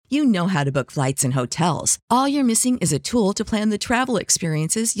You know how to book flights and hotels. All you're missing is a tool to plan the travel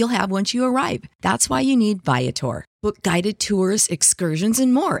experiences you'll have once you arrive. That's why you need Viator. Book guided tours, excursions,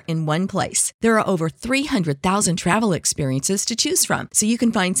 and more in one place. There are over 300,000 travel experiences to choose from, so you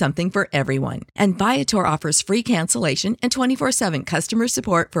can find something for everyone. And Viator offers free cancellation and 24/7 customer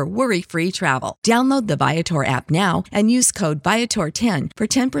support for worry-free travel. Download the Viator app now and use code Viator10 for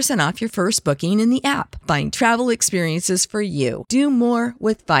 10% off your first booking in the app. Find travel experiences for you. Do more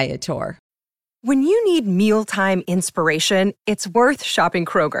with Viator. When you need mealtime inspiration, it's worth shopping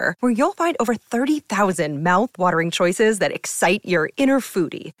Kroger, where you'll find over 30,000 mouth-watering choices that excite your inner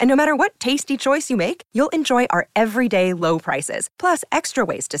foodie. And no matter what tasty choice you make, you'll enjoy our everyday low prices, plus extra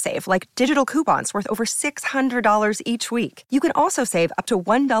ways to save, like digital coupons worth over $600 each week. You can also save up to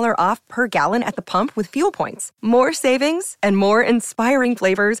 $1 off per gallon at the pump with fuel points. More savings and more inspiring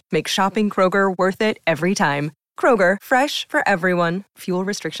flavors make shopping Kroger worth it every time. Kroger, fresh for everyone. Fuel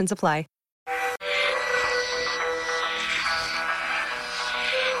restrictions apply.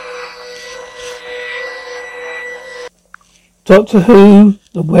 Doctor Who,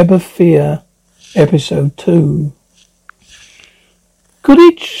 The Web of Fear, Episode 2.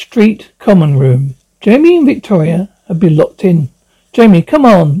 Goodrich Street Common Room. Jamie and Victoria have been locked in. Jamie, come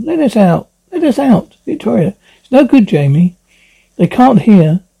on, let us out. Let us out. Victoria, it's no good, Jamie. They can't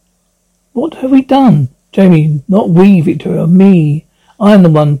hear. What have we done? Jamie, not we, Victoria, me. I am the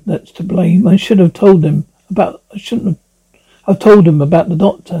one that's to blame. I shouldn't have told them about the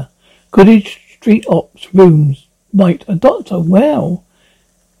doctor. Goodrich Street Ops Rooms. Right, a doctor. Well,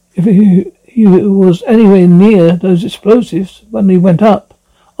 if he was anywhere near those explosives when they went up.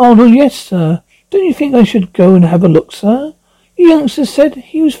 Oh, well, yes, sir. Don't you think I should go and have a look, sir? The youngster said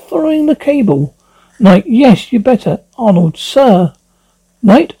he was following the cable. Knight, yes, you better. Arnold, sir.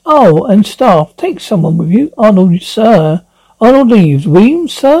 Knight, oh, and staff, take someone with you. Arnold, sir. Arnold leaves.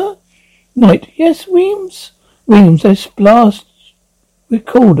 Weems, sir? Knight, yes, Weems? Weems, this blast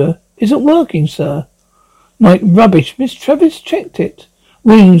recorder isn't working, sir. Knight, rubbish. Miss Travis checked it.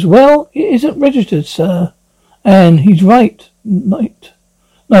 Weems, well, it isn't registered, sir. And he's right. Knight,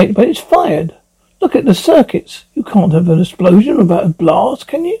 but it's fired. Look at the circuits. You can't have an explosion without a blast,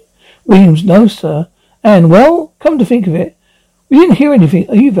 can you? Weems, no, sir. And, well, come to think of it, we didn't hear anything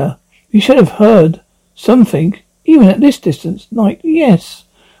either. We should have heard something. Even at this distance. Knight, yes.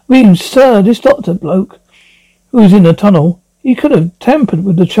 Weems, sir, this doctor bloke who was in the tunnel, he could have tampered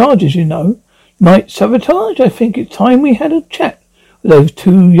with the charges, you know. Knight, sabotage? I think it's time we had a chat with those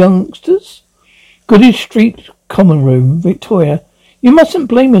two youngsters. Goodrich Street Common Room. Victoria, you mustn't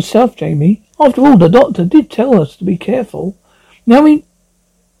blame yourself, Jamie. After all, the doctor did tell us to be careful. Now we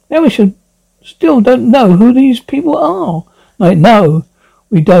still don't know who these people are. Knight, no,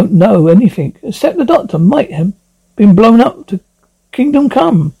 we don't know anything, except the doctor might have been blown up to Kingdom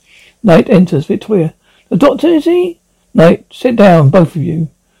Come. Knight enters. Victoria, the doctor, is he? Knight, sit down, both of you.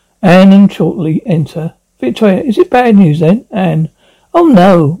 Anne and shortly enter. Victoria, is it bad news then? Anne, oh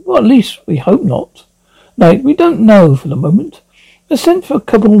no, well at least we hope not. Knight, we don't know for the moment. I sent for a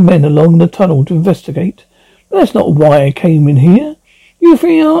couple of men along the tunnel to investigate. But that's not why I came in here. You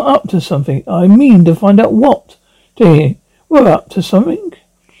three are up to something. I mean to find out what. Dear, we're up to something.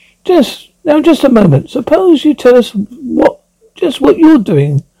 Just a moment. Suppose you tell us what you're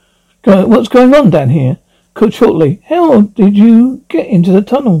doing. What's going on down here? Could shortly. How did you get into the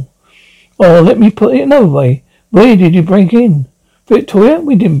tunnel? Or let me put it another way. Where did you break in? Victoria,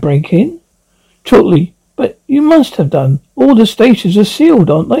 we didn't break in. Shortly. But you must have done. All the stations are sealed,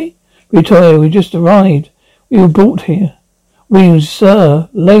 aren't they? Victoria, we just arrived. We were brought here. Weems, sir.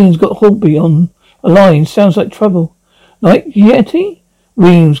 Lane's got Holby on a line. Sounds like trouble. Like Yeti?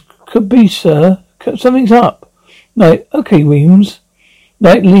 Weems, could be, sir. Something's up. Knight, okay, Weems.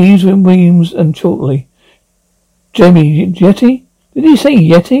 Knight leaves with Weems and shortly. Jamie, Yeti? Did he say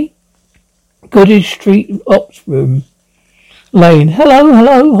Yeti? Goodrich Street Ops Room. Lane,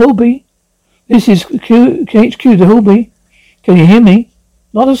 hello, Holby. This is KHQ to Holby. Can you hear me?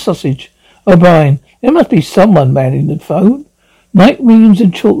 Not a sausage. O'Brien, there must be someone manning the phone. Knight, Weems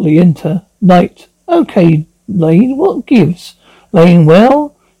and shortly enter. Knight, okay, Lane, what gives? Lane,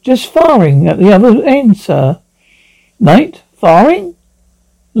 well, just firing at the other end, sir. Knight, firing?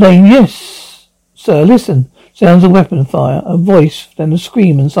 Lane, yes, sir, listen. Sounds of weapon fire, a voice, then a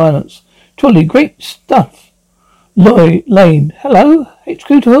scream and silence. Truly great stuff. Lane, hello,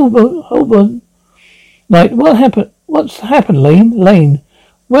 HQ to Holborn. Knight, what happened? What's happened, Lane? Lane,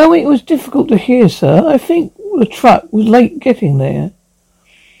 well, it was difficult to hear, sir. I think the truck was late getting there.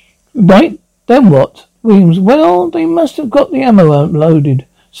 Right, then what? Williams, well, they must have got the ammo loaded,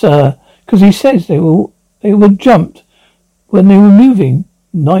 sir, because he says they were jumped when they were moving.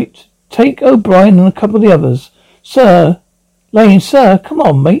 Knight, take O'Brien and a couple of the others. Sir. Lane, sir, come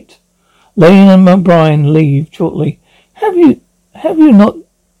on, mate. Lane and O'Brien leave shortly. Have you not...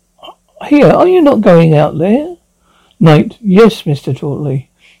 Here, are you not going out there? Knight, yes, Mr. Shortly.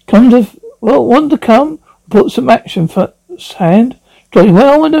 Want to come? Put some action first hand. Jolly,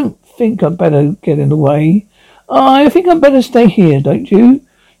 well, I don't think I'd better get in the way. I think I'd better stay here, don't you?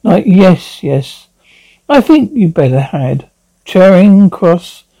 Knight, yes. I think you better had. Charing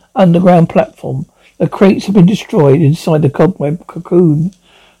Cross underground platform. The crates have been destroyed inside the cobweb cocoon.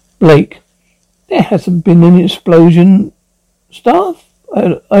 Blake, there hasn't been any explosion. Staff?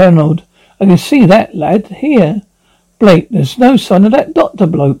 Arnold, I can see that, lad. Here. Blake, there's no sign of that doctor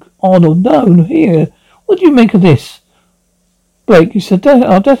bloke. Arnold, no, here. What do you make of this? Blake, it's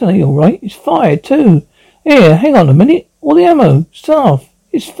definitely all right. It's fired too. Here, hang on a minute. All the ammo. Staff,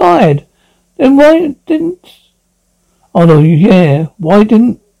 it's fired. Then why didn't... Arnold, yeah.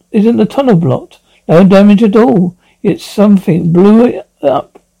 Isn't the tunnel blocked? No damage at all. Yet something blew it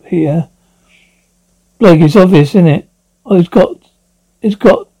up here. Blake, it's obvious, isn't it? Oh, it's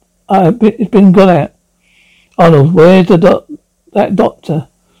been got out. Arnold, where's that doctor?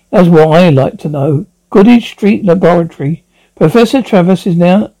 That's what I like to know. Goodage Street Laboratory. Professor Travis is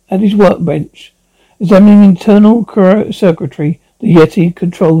now at his workbench, examining internal circuitry, the Yeti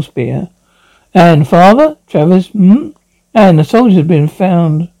control sphere. And father? Travis, And the soldiers have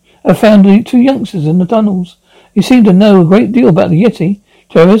found the two youngsters in the tunnels. They seem to know a great deal about the Yeti.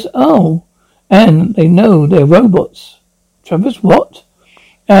 Travis, oh. And they know they're robots. Travis, what?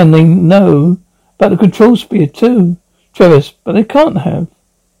 And they know about the control sphere too. Travis, but they can't have.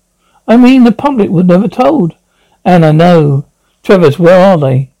 I mean, the public was never told. And I know. Travis, where are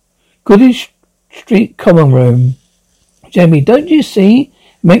they? Goodage Street Common Room. Jamie, don't you see?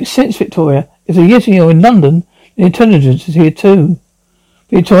 It makes sense, Victoria. If the Yeti are in London, the intelligence is here too.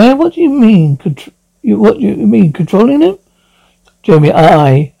 Victoria, what do you mean? What do you mean, controlling them? Jamie,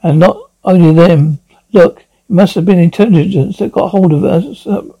 aye, and not only them. Look, it must have been intelligence that got hold of us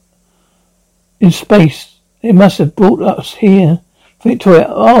in space. It must have brought us here. Victoria,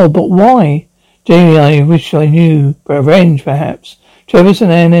 oh, but why? Jamie, I wish I knew. Revenge, perhaps. Travis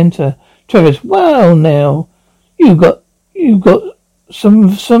and Anne enter. Travis, well now, you've got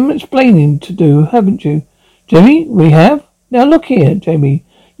some explaining to do, haven't you? Jamie, we have? Now look here, Jamie.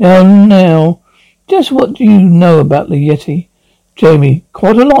 Now, just what do you know about the Yeti? Jamie,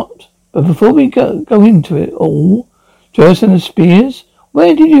 quite a lot. But before we go into it all, Travis and the Spears,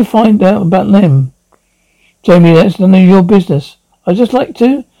 where did you find out about them? Jamie, that's none of your business. I'd just like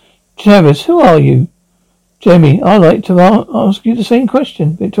to... Travis, who are you? Jamie, I'd like to ask you the same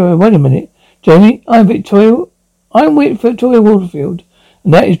question. Victoria, wait a minute. Jamie, I'm Victoria Waterfield,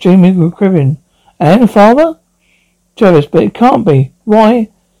 and that is Jamie McCriven. And father? Travis, but it can't be. Why?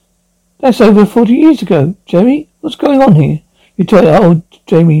 That's over 40 years ago. Jamie, what's going on here? Victoria, oh,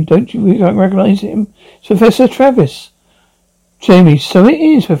 Jamie, don't you recognize him? It's Professor Travis. Jamie, so it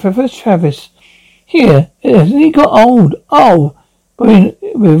is Professor Travis. Here, hasn't he got old? Oh, but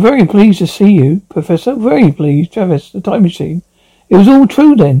we're very pleased to see you, Professor. Very pleased. Travis, the time machine. It was all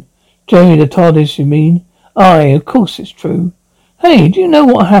true then. Jamie, the TARDIS, you mean? Aye, of course it's true. Hey, do you know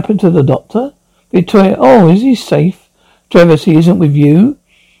what happened to the doctor? Victoria, oh, is he safe? Travis, he isn't with you?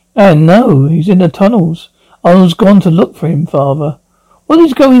 And no, he's in the tunnels. I was gone to look for him, father. What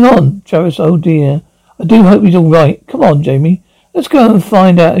is going on? Travis, oh dear. I do hope he's all right. Come on, Jamie. Let's go and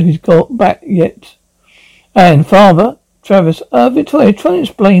find out if he's got back yet. Anne, father. Travis, Victoria, try and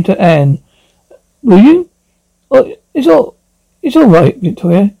explain to Anne. Will you? Oh, it's all right,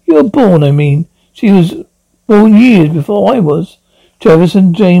 Victoria. You were born, I mean. She was born years before I was. Travis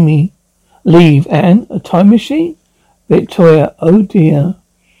and Jamie leave. Anne, a time machine? Victoria, oh dear.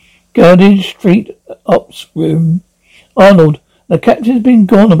 Goodage Street Ops Room. Arnold, the captain's been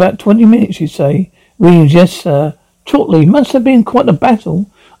gone about 20 minutes, you say? Williams, yes, sir. Shortly, must have been quite a battle.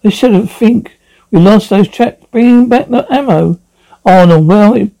 I shouldn't think we lost those chaps bringing back the ammo. Arnold,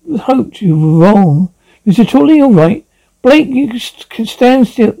 well, I hoped you were wrong. Mr. Shortly, all right. Blake, you can stand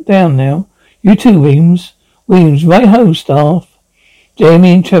still down now. You too, Williams. Williams, right ho, staff.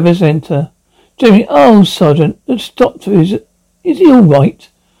 Jamie and Travis enter. Jamie, oh, Sergeant, the doctor is he all right?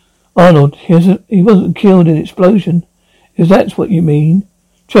 Arnold, he wasn't killed in the explosion, if that's what you mean.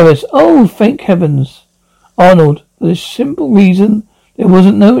 Travis, oh, thank heavens. Arnold, for the simple reason there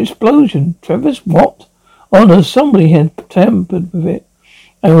wasn't no explosion. Travis, what? Arnold, somebody had tampered with it.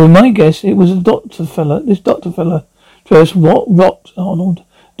 And with my guess, it was this doctor fella. Travis, what rot, Arnold.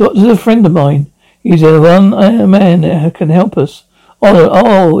 Doctor's a friend of mine. He's the one man that can help us. Arnold,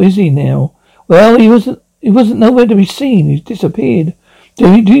 oh, is he now? Well, he wasn't nowhere to be seen. He's disappeared.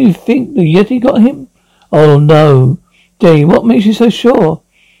 Do you think the Yeti got him? Oh, no. Jamie, what makes you so sure?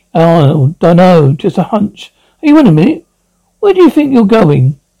 Oh, dunno. Just a hunch. Hey, wait a minute. Where do you think you're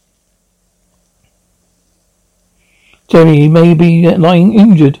going? Jamie, he may be lying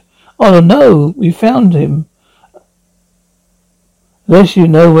injured. Oh, no. We found him. Unless you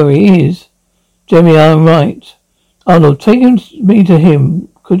know where he is. Jamie, I'm right. Arnold, take me to him,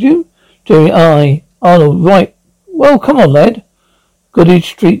 could you? Jamie, aye. Arnold, right. Well, come on, lad. Goodrich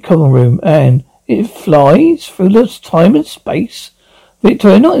Street common room, and it flies through the time and space.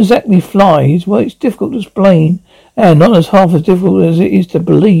 Victoria, not exactly flies. Well, it's difficult to explain, and not as half as difficult as it is to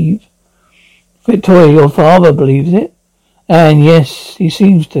believe. Victoria, your father believes it, and yes, he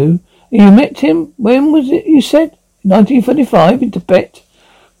seems to. You met him? When was it? You said 1935 in Tibet.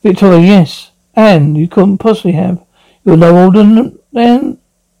 Victoria, yes, and you couldn't possibly have. You're no older than.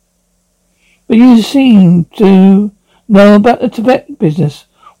 But you seem to know about the Tibet business.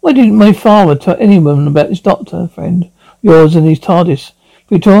 Why didn't my father tell anyone about this doctor, friend, yours and his TARDIS?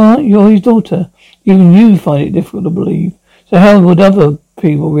 Victoria, you're his daughter. Even you find it difficult to believe. So how would other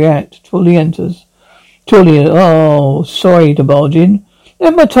people react till he enters? Julia, oh, sorry to barge in.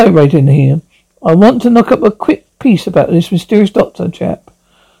 Let my typewriter in here. I want to knock up a quick piece about this mysterious doctor chap.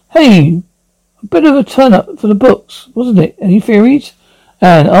 Hey, a bit of a turn up for the books, wasn't it? Any theories?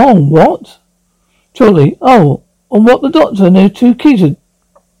 And, oh, what? Shortly, oh, on what the doctor and those two kids are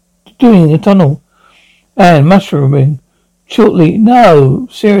doing in the tunnel. And mushrooming. Shortly, no,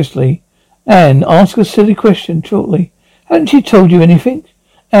 seriously. And ask a silly question, shortly. Hadn't she told you anything?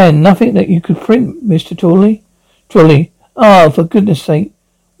 And nothing that you could print, Mr. Chorley? Chorley, for goodness sake.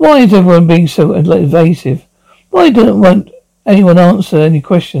 Why is everyone being so evasive? Why don't want anyone answer any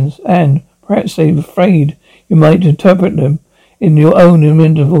questions? And perhaps they're afraid you might interpret them in your own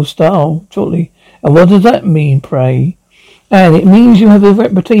inimitable style, shortly. And what does that mean, pray? And it means you have a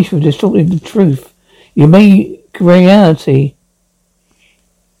reputation for distorting the truth. You make reality,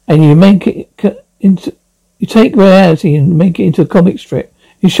 and you make it into. You take reality and make it into a comic strip.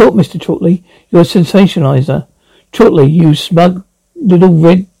 In short, Mr. Chorley, you're a sensationalizer. Chorley, you smug little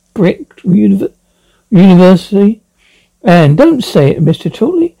red brick university. And don't say it, Mr.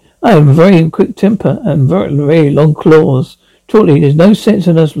 Chorley. I have a very quick temper and very, very long claws. Chorley, there's no sense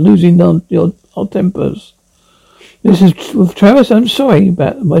in us losing our tempers. Mrs. Travis, I'm sorry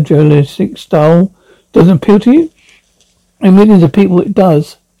about my journalistic style. Doesn't appeal to you? And millions of people it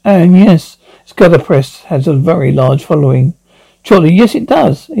does. And yes, Scudder Press has a very large following. Chorley, yes it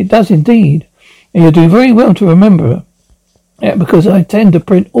does. It does indeed. And you'll do very well to remember it, because I tend to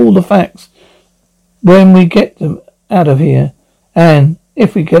print all the facts when we get them out of here. And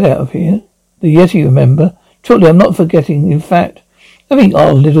if we get out of here, the Yeti, remember. Chorley, I'm not forgetting. In fact, I think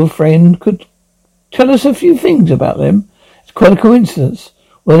our little friend could tell us a few things about them. It's quite a coincidence.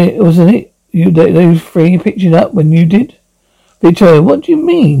 Well, it wasn't it those three picked it up when you did? Victoria, what do you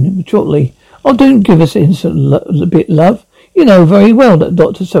mean? Chorley, oh, don't give us instant bit, love. You know very well that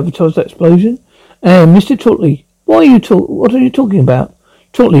Dr. sabotaged that explosion. And Mr. Chorley, what are you talking about?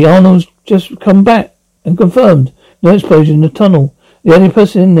 Chorley, Arnold's just come back and confirmed no explosion in the tunnel. The only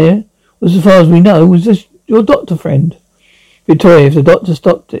person in there, as far as we know, was just your doctor friend. Victoria, if the doctor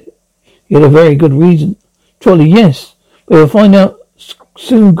stopped it, he had a very good reason. Chorley, yes, but we'll find out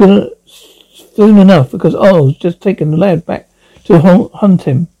soon enough, because Arnold's just taken the lad back to hunt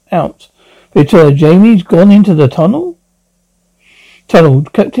him out. Victoria, Jamie's gone into the tunnel?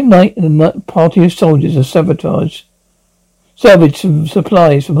 Captain Knight and a party of soldiers have salvaged some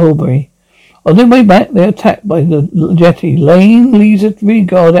supplies from Horbury. On their way back, they're attacked by the Yeti. Lane leads a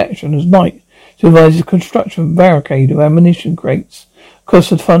rearguard action as Knight supervises the construction of a barricade of ammunition crates across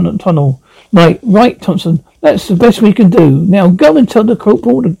the tunnel. Knight, right, Thompson, that's the best we can do. Now go and tell the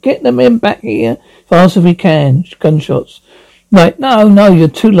corporal to get the men back here fast as we can. Gunshots. Knight, no, you're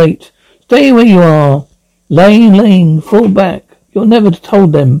too late. Stay where you are. Lane, fall back. You're never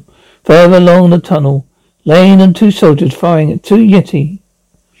told them. Further along the tunnel, Lane and two soldiers firing at two Yeti.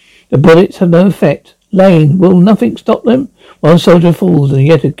 The bullets have no effect. Lane, will nothing stop them? One soldier falls and the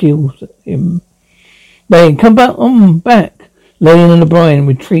Yeti kills him. Lane, come back. Lane and O'Brien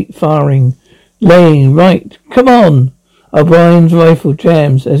retreat, firing. Lane, right, come on. O'Brien's rifle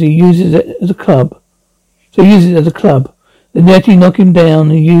jams as he uses it as a club. The Yeti knock him down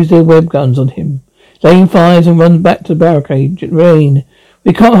and use their web guns on him. Lane fires and runs back to the barricade. Lane,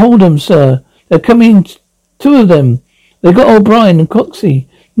 we can't hold them, sir. They're coming, two of them. They got O'Brien and Coxey.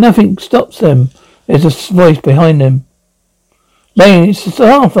 Nothing stops them. There's a voice behind them. Lane, it's the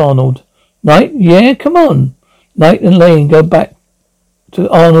staff, Arnold. Knight, yeah, come on. Knight and Lane go back to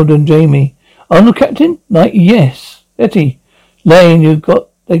Arnold and Jamie. Arnold, Captain? Knight, yes. Yeti, Lane,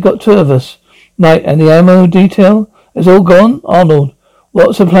 they got two of us. Knight, and the ammo detail? It's all gone? Arnold,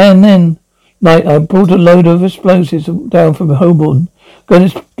 what's the plan then? Knight, I brought a load of explosives down from Holborn. Going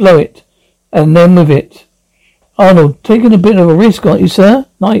to blow it. And then with it. Arnold, taking a bit of a risk, aren't you, sir?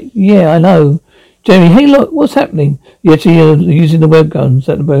 Knight, yeah, I know. Jamie, hey look, what's happening? Yeti are using the web guns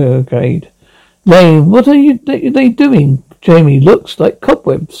at the barricade. Lane, what are they doing? Jamie, looks like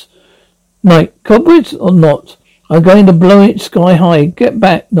cobwebs. Knight, cobwebs or not? I'm going to blow it sky high. Get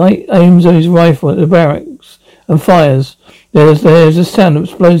back. Knight aims his rifle at the barracks and fires. There's a sound of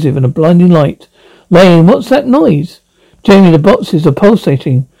explosive and a blinding light. Lane, what's that noise? Jamie, the boxes are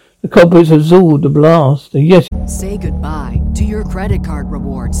pulsating. The cobwebs absorbed the blast. The Yeti. Say goodbye to your credit card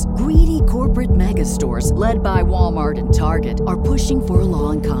rewards. Greedy corporate mega stores, led by Walmart and Target, are pushing for a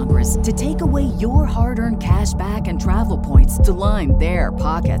law in Congress to take away your hard-earned cash back and travel points to line their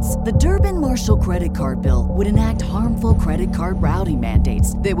pockets. The Durbin-Marshall credit card bill would enact harmful credit card routing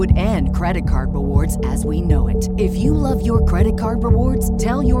mandates that would end credit card rewards as we know it. If you love your credit card rewards,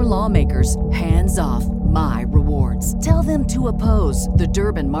 tell your lawmakers, hands off my rewards. Tell them to oppose the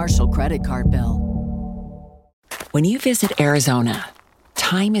Durbin-Marshall credit card bill. When you visit Arizona,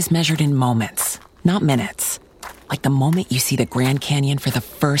 time is measured in moments, not minutes. Like the moment you see the Grand Canyon for the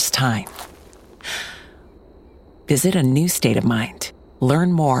first time. Visit a new state of mind.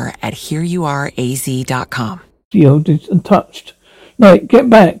 Learn more at hereyouareaz.com. Untouched. Knight, get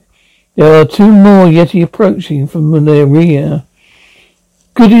back. There are two more Yeti approaching from their rear.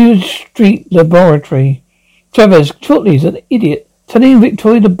 Goodyear Street Laboratory. Travers, Chorley's an idiot. Telling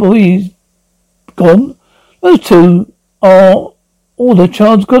Victoria the boy is gone. Those two are all the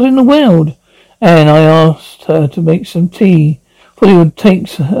child's got in the world. And I asked her to make some tea. Thought it would take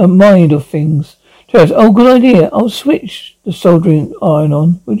her mind off things. Travers, oh, good idea. I'll switch the soldering iron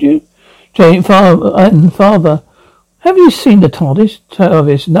on, would you? Jane, father, have you seen the TARDIS?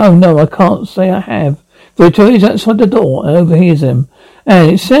 Travis, no, I can't say I have. Victoria's outside the door and overhears them.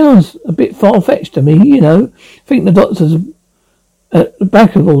 And it sounds a bit far-fetched to me, you know. I think the doctor's at the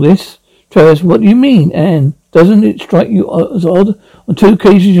back of all this. Travis, what do you mean, Anne? Doesn't it strike you as odd? On two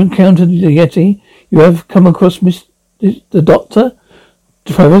occasions you encountered the Yeti. You have come across the doctor?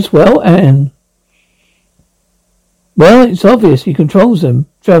 Travis, well, Anne. Well, it's obvious he controls them.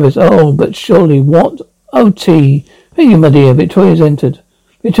 Travis, oh, but surely what? Oh, tea. Thank you, my dear. Victoria's entered.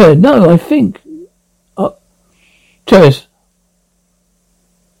 Victoria, no, I think... Travis.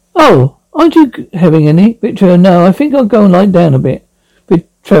 Oh, aren't you having any? Victoria, no, I think I'll go and lie down a bit.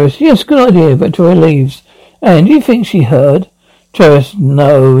 Travis, yes, good idea. Victoria leaves. And do you think she heard? Travis,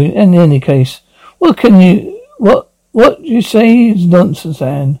 no, in any case. What you say is nonsense,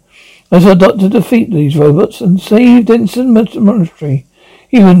 Anne. As our doctor defeat these robots and save Denson Monastery.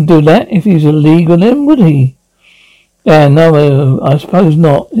 He wouldn't do that if he was in league with them, would he? And no, I suppose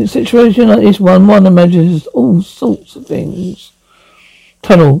not. In a situation like this, one imagines all sorts of things.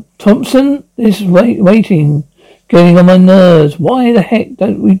 Tunnel. Thompson is waiting, getting on my nerves. Why the heck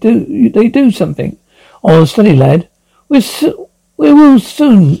don't they do something? Oh, steady, lad. We will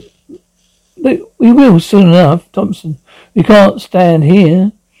soon enough, Thompson. We can't stand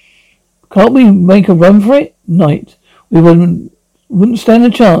here. Can't we make a run for it? Knight. We wouldn't stand a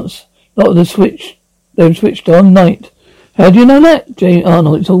chance. Not with they've switched on. Knight. How do you know that? J.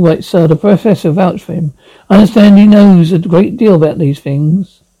 Arnold, it's all right, sir. The professor vouched for him. I understand he knows a great deal about these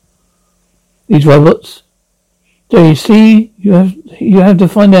things. These robots. J. See, you have to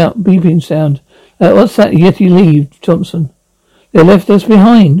find out. Beeping sound. What's that? Yeti leave, Thompson. They left us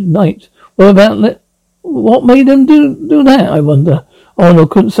behind. Knight. What made them do that, I wonder?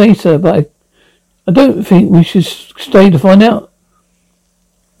 Arnold couldn't say, sir, but I don't think we should stay to find out.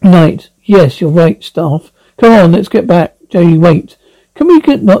 Knight. Yes, you're right, staff. Come on, let's get back. Jay, wait. Can we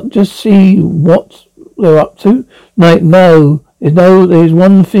not just see what they're up to? Knight, no. There's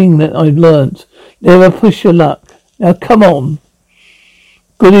one thing that I've learnt. Never push your luck. Now come on.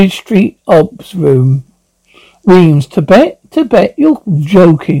 Goodrich Street Ops Room. Weems, Tibet? You're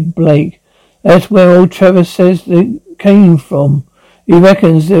joking, Blake. That's where old Trevor says they came from. He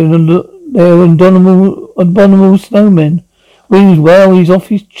reckons they're abominable snowmen. Weems, well, he's off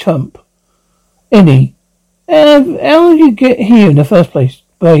his chump. How did you get here in the first place,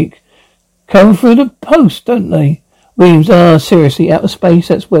 Blake? Come through the post, don't they? Weems, seriously, out of space,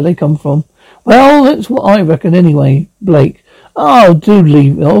 that's where they come from. Well, that's what I reckon anyway, Blake. Oh, do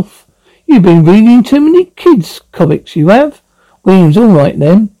leave it off. You've been reading too many kids' comics, you have. Weems, all right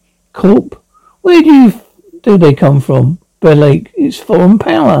then. Corp, where do they come from? Blake, it's foreign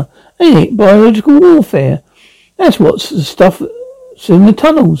power, ain't it? Biological warfare. That's what's the stuff that's in the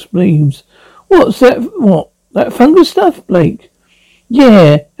tunnels, Weems. What's that? What? That fungus stuff, Blake?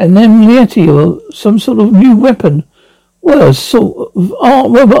 Yeah, and them Lieti or some sort of new weapon. Well, a sort of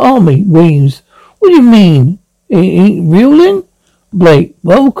Robert Army, Weems. What do you mean? It ain't real then? Blake,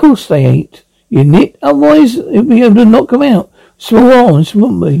 well, of course they ain't. You nit, otherwise it'd be able to knock 'em out. Small arms,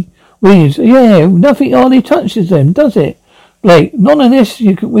 wouldn't we? Weems, yeah, nothing hardly touches them, does it? Blake, not unless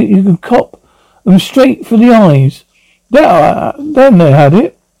you can cop them straight for the eyes. Then they had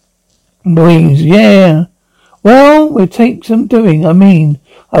it. Weems, yeah. Well, it takes some doing. I mean,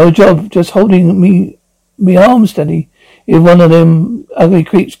 I have a job just holding me arm steady. If one of them ugly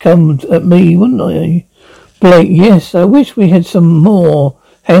creeps comes at me, wouldn't I? Blake, yes, I wish we had some more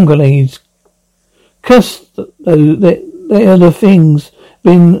hand grenades. 'Cause they are the things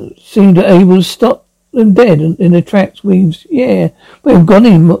been seemed able to stop them dead in the tracks. Weaves, yeah, we haven't got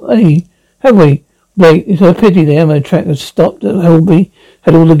any, have we? Blake, it's a pity the ammo track has stopped at Holby,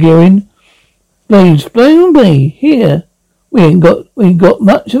 had all the gear in. Blaze, blame me, here. We ain't got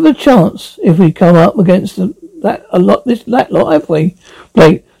much of a chance if we come up against that lot, have we?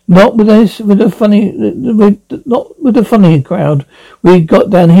 Blake, not with the funny crowd we got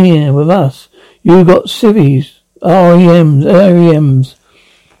down here with us. You got civvies, REMs.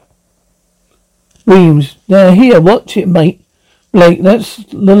 Weems, now here, watch it, mate. Blake, that's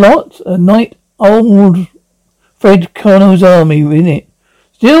the lot. A night old Fred Colonel's army, innit?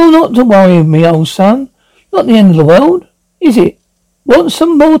 Still not to worry, me old son. Not the end of the world, is it? Want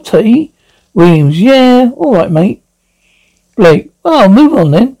some more tea? Weems, yeah, all right, mate. Blake, well, move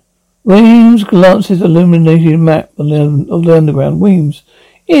on then. Weems glances at the illuminated map of the underground. Weems,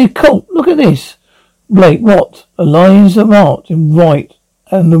 here, Colt, look at this. Blake, what? The lines are marked in white,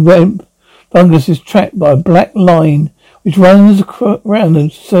 and the red fungus is tracked by a black line which runs around a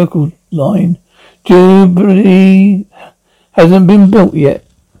circled line. Jubilee hasn't been built yet.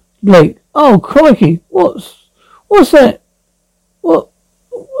 Blake, oh crikey, what's that?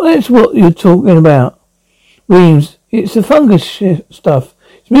 That's what you're talking about. Weems, it's the fungus stuff.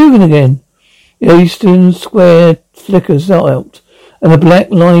 It's moving again. The eastern square flickers out, and the black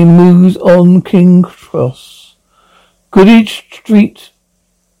line moves on King Cross. Goodrich Street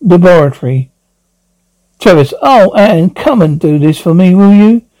Laboratory. Travis, oh, Anne, come and do this for me, will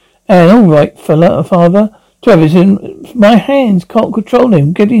you? Anne, all right, father. Travis, in my hands, can't control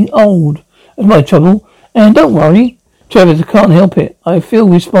him. Getting old. That's my trouble. And don't worry. Travis, I can't help it. I feel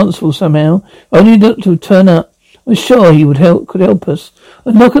responsible somehow. Only to turn up. I'm sure he could help us.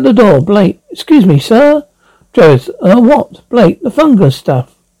 I knock at the door. Blake, excuse me, sir. Travis, what? Blake, the fungus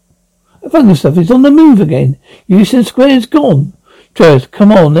stuff. The fungus stuff is on the move again. Euston Square's gone. Travis,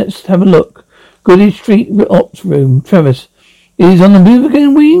 come on, let's have a look. Goodrich Street Ops Room. Travis, is on the move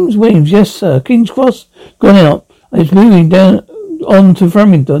again, Weems? Weems, yes, sir. King's Cross, gone out. It's moving down on to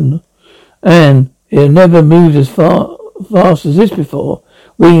Framingham. And it never moved as fast as this before.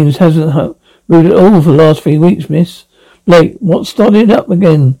 Weems hasn't moved at all for the last 3 weeks, miss. Blake, what started up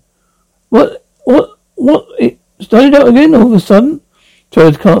again? What? It started up again all of a sudden?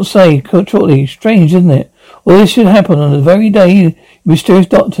 Travis can't say. Shortly. Strange, isn't it? All this should happen on the very day the mysterious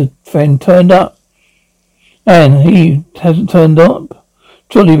doctor friend turned up. And he hasn't turned up.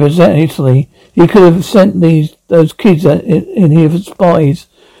 Truly resentfully, he could have sent those kids in here for spies.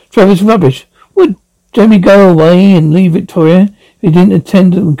 Travis, rubbish. Would Jamie go away and leave Victoria if he didn't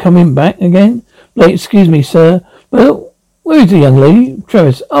intend on coming back again? Blake, excuse me, sir, but where is the young lady?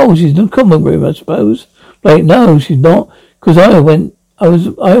 Travis, oh, she's in the common room, I suppose. Blake, no, she's not, because I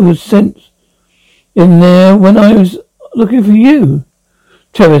was sent in there when I was looking for you.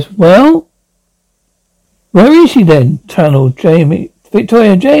 Travis, well, where is she then? Tunnel, Jamie,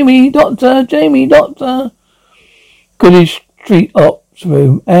 Victoria, Jamie, doctor. Goodrich Street Ops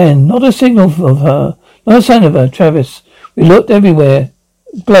Room, and not a signal of her, not a sign of her. Travis, we looked everywhere.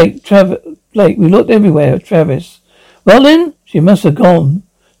 Blake, we looked everywhere. Travis, well then, she must have gone.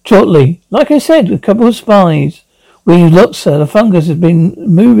 Shortly, like I said, a couple of spies. We looked, sir. The fungus has been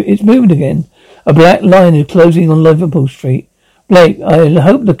moving. It's moving again. A black line is closing on Liverpool Street. Blake, I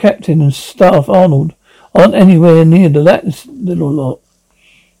hope the captain and staff Arnold aren't anywhere near that little lot.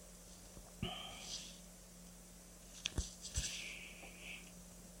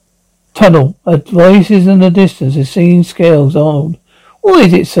 Tunnel. Voices in the distance. A singing scales. Arnold. What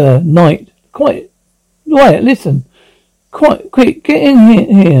is it, sir? Night. Quiet. Listen. Quick. Get in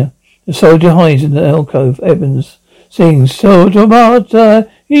here. The soldier hides in the alcove. Evans sings. Soldier Marta.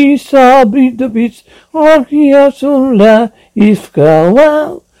 Isa beat the beats. Archia Sula.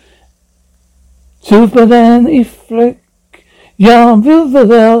 Ifka. Superman Iflik. Jan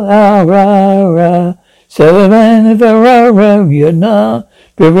Vilverdel. Ara. Seven Ferrara. Yana.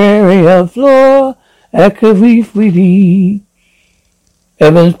 Bavaria floor. Ekavif Widi.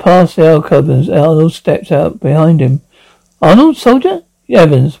 Evans passed the alcove and Arnold steps out behind him. Arnold, soldier?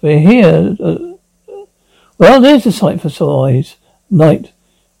 Evans, we're here. Well, there's a sight for sore eyes. Knight,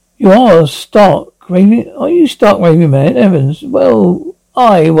 you are stark raving. Are you stark raving man? Evans, well,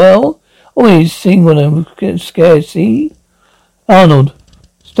 always sing when I'm getting scared, see? Arnold,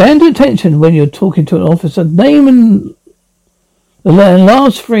 stand at attention when you're talking to an officer. Name and the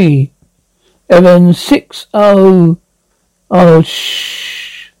last three. Evans 60. Arnold,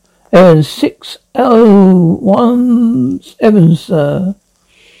 shh. Evans 601. Evans, sir.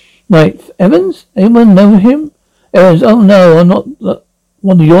 Knight, Evans? Anyone know him? Evans, oh no, I'm not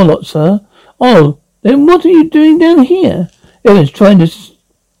one of your lot, sir. Oh, then what are you doing down here? Evans, trying to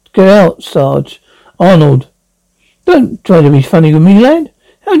get out, Sarge. Arnold, don't try to be funny with me, lad.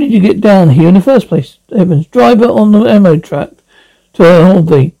 How did you get down here in the first place? Evans, driver on the ammo truck to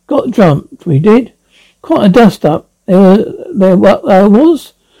Holby. Got jumped, we did. Quite a dust up. There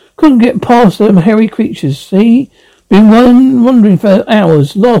was. Couldn't get past them hairy creatures, see? Been wandering for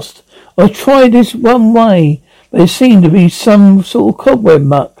hours, lost. I tried this one way, but there seemed to be some sort of cobweb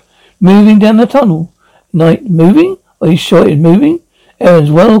muck moving down the tunnel. Knight, moving? Are you sure it's moving?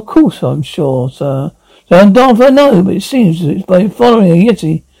 Evans, well, of course I'm sure, sir. Sound daft, I know, but it seems it's by following a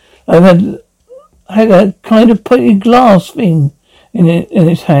Yeti. I've had a kind of plated glass thing in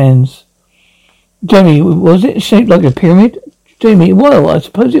its hands. Jamie, was it shaped like a pyramid? Jamie, well, I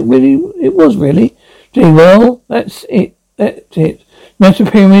suppose it was really. Jamie, well, that's it.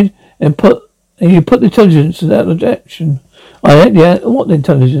 Massive pyramid, and you put the intelligence in that direction. Yeah, what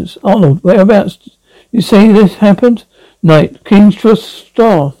intelligence? Arnold, whereabouts? You say this happened? Knight, King's Trust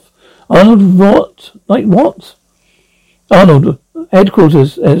staff. Arnold, what? Like what? Arnold,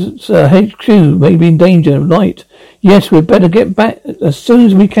 headquarters, HQ may be in danger. Knight, yes, we'd better get back as soon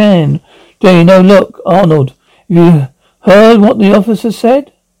as we can. Jamie, no, look, Arnold, you heard what the officer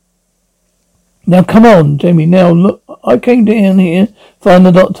said? Now come on, Jamie, now look, I came down here to find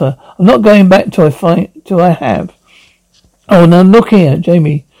the doctor. I'm not going back till I have. Oh, now look here,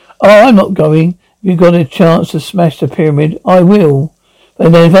 Jamie. Oh, I'm not going. If you've got a chance to smash the pyramid, I will.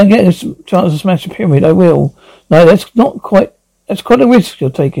 And then if I get a chance to smash the pyramid, I will. No, that's quite a risk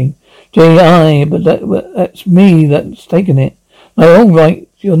you're taking. Jamie, but that's me that's taking it. No, all right,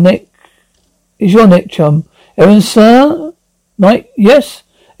 your neck, chum. Evans, sir? Knight, yes?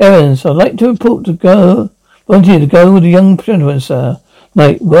 Evans, I'd like to report volunteer to go with a young gentleman, sir.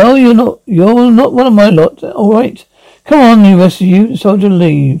 Knight, well, you're not one of my lot. All right. Come on, the rest of you. The soldier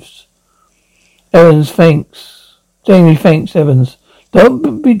leaves. Evans, thanks. Jamie, thanks, Evans.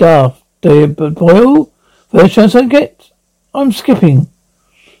 Don't be daft, but Boyle. First chance I get, I'm skipping.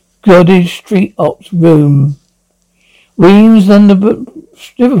 Goddard Street Ops Room. Weems under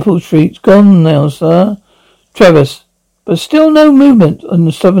Liverpool Street's gone now, sir. Travis. But still no movement on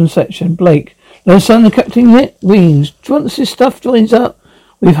the southern section. Blake. No sign of the captain yet? Weems. Once this stuff joins up,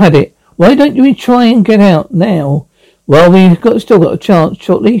 we've had it. Why don't we try and get out now? Well, we've still got a chance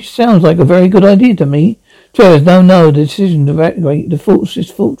shortly. Sounds like a very good idea to me. Travis, no, the decision to evacuate the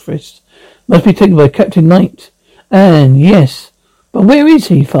fortress must be taken by Captain Knight. And yes. But where is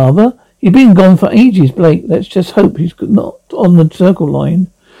he, father? He's been gone for ages, Blake. Let's just hope he's not on the circle line.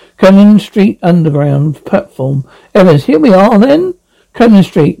 Cannon Street Underground platform. Evans, here we are then. Cannon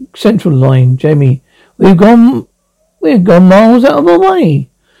Street Central Line. Jamie, we've gone miles out of our way.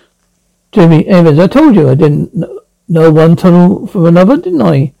 Jamie, Evans, I told you I didn't know one tunnel from another, didn't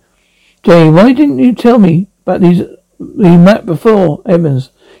I? Jamie, why didn't you tell me about the map before?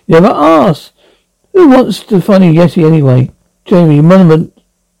 Evans, you never asked. Who wants to find a Yeti anyway? Jamie,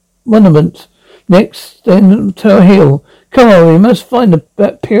 monument. Next, then Tower Hill. Come on, we must find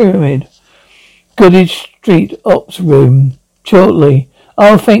that pyramid. Goodage Street Ops Room. Shortly.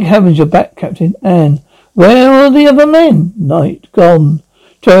 Oh, thank heavens you're back, Captain. Anne, where are the other men? Knight, gone.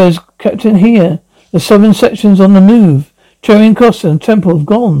 Trevor's Captain here. The southern section's on the move. Charing Cross and Temple have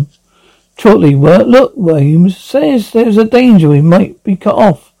gone. Shortly. Look, Williams says there's a danger we might be cut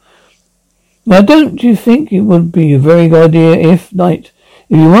off. Now, don't you think it would be a very good idea if, Knight,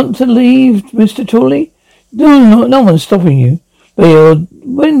 if you want to leave, Mr. Chorley? No one's stopping you. But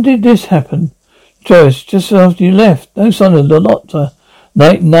when did this happen? Travis, just after you left. No sign of the doctor.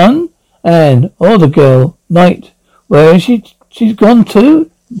 Knight, none? Anne, or the girl. Knight, where is she? She's gone too?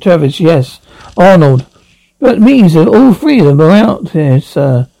 Travis, yes. Arnold, but it means that all three of them are out there,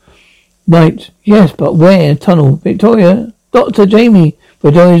 sir. Knight, yes, but where? Tunnel. Victoria, Dr. Jamie.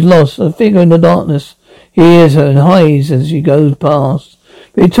 Victoria's lost. A figure in the darkness. He hears her and hides as she goes past.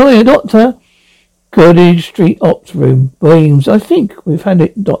 Victoria, Doctor. Goodage Street Ops Room. Williams, I think we've had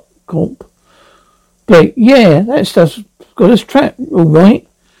it, Corp. Blake, yeah, that stuff's got us trapped, all right.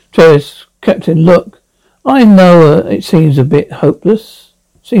 Travis, Captain, look, I know it seems a bit hopeless.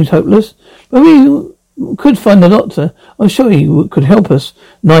 But we could find the doctor. I'm sure he could help us.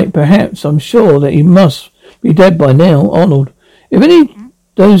 Knight, perhaps. I'm sure that he must be dead by now. Arnold, if any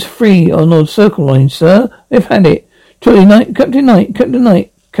those three on the Circle Line, sir, they've had it. Charlie Knight, Captain Knight,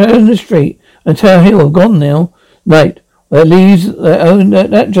 carry on the street and Tower Hill have gone now. Knight,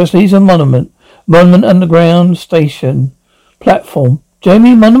 that just leaves a monument. Monument Underground Station. Platform.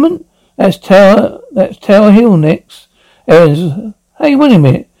 Jamie Monument? That's Tower Hill next. Evans, hey, wait a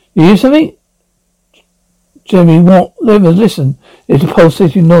minute. You hear something? Jamie, what? Evans, listen. It's a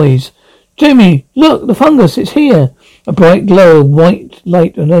pulsating noise. Jamie, look, the fungus, it's here. A bright glow of white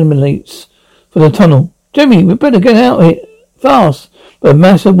light illuminates from the tunnel. Jamie, we better get out here fast. But a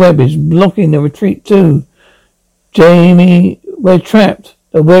massive web is blocking the retreat too. Jamie, we're trapped.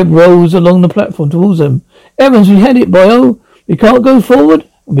 The web rolls along the platform towards them. Evans, we had it, boyo. We can't go forward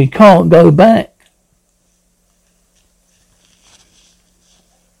and we can't go back.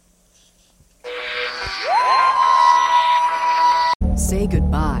 Say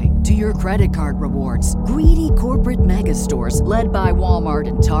goodbye to your credit card rewards. Greedy corporate mega stores, led by Walmart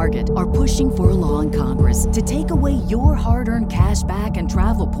and Target, are pushing for a law in Congress to take away your hard-earned cash back and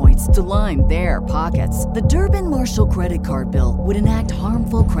travel points to line their pockets. The Durbin-Marshall credit card bill would enact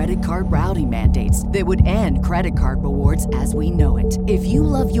harmful credit card routing mandates that would end credit card rewards as we know it. If you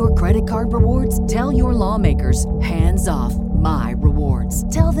love your credit card rewards, tell your lawmakers, hands off my rewards.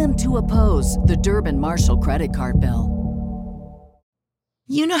 Tell them to oppose the Durbin-Marshall credit card bill.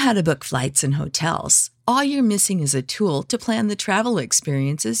 You know how to book flights and hotels. All you're missing is a tool to plan the travel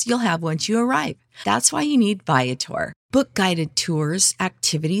experiences you'll have once you arrive. That's why you need Viator. Book guided tours,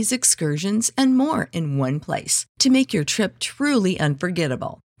 activities, excursions, and more in one place to make your trip truly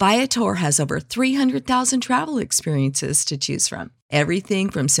unforgettable. Viator has over 300,000 travel experiences to choose from. Everything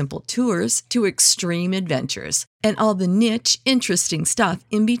from simple tours to extreme adventures and all the niche, interesting stuff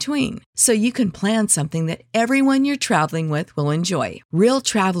in between. So you can plan something that everyone you're traveling with will enjoy. Real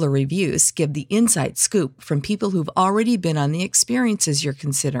traveler reviews give the inside scoop from people who've already been on the experiences you're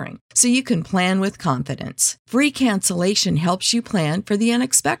considering. So you can plan with confidence. Free cancellation helps you plan for the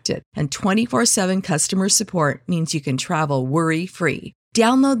unexpected. And 24/7 customer support means you can travel worry-free.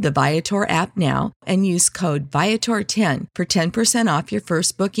 Download the Viator app now and use code Viator10 for 10% off your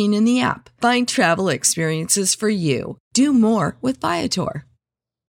first booking in the app. Find travel experiences for you. Do more with Viator.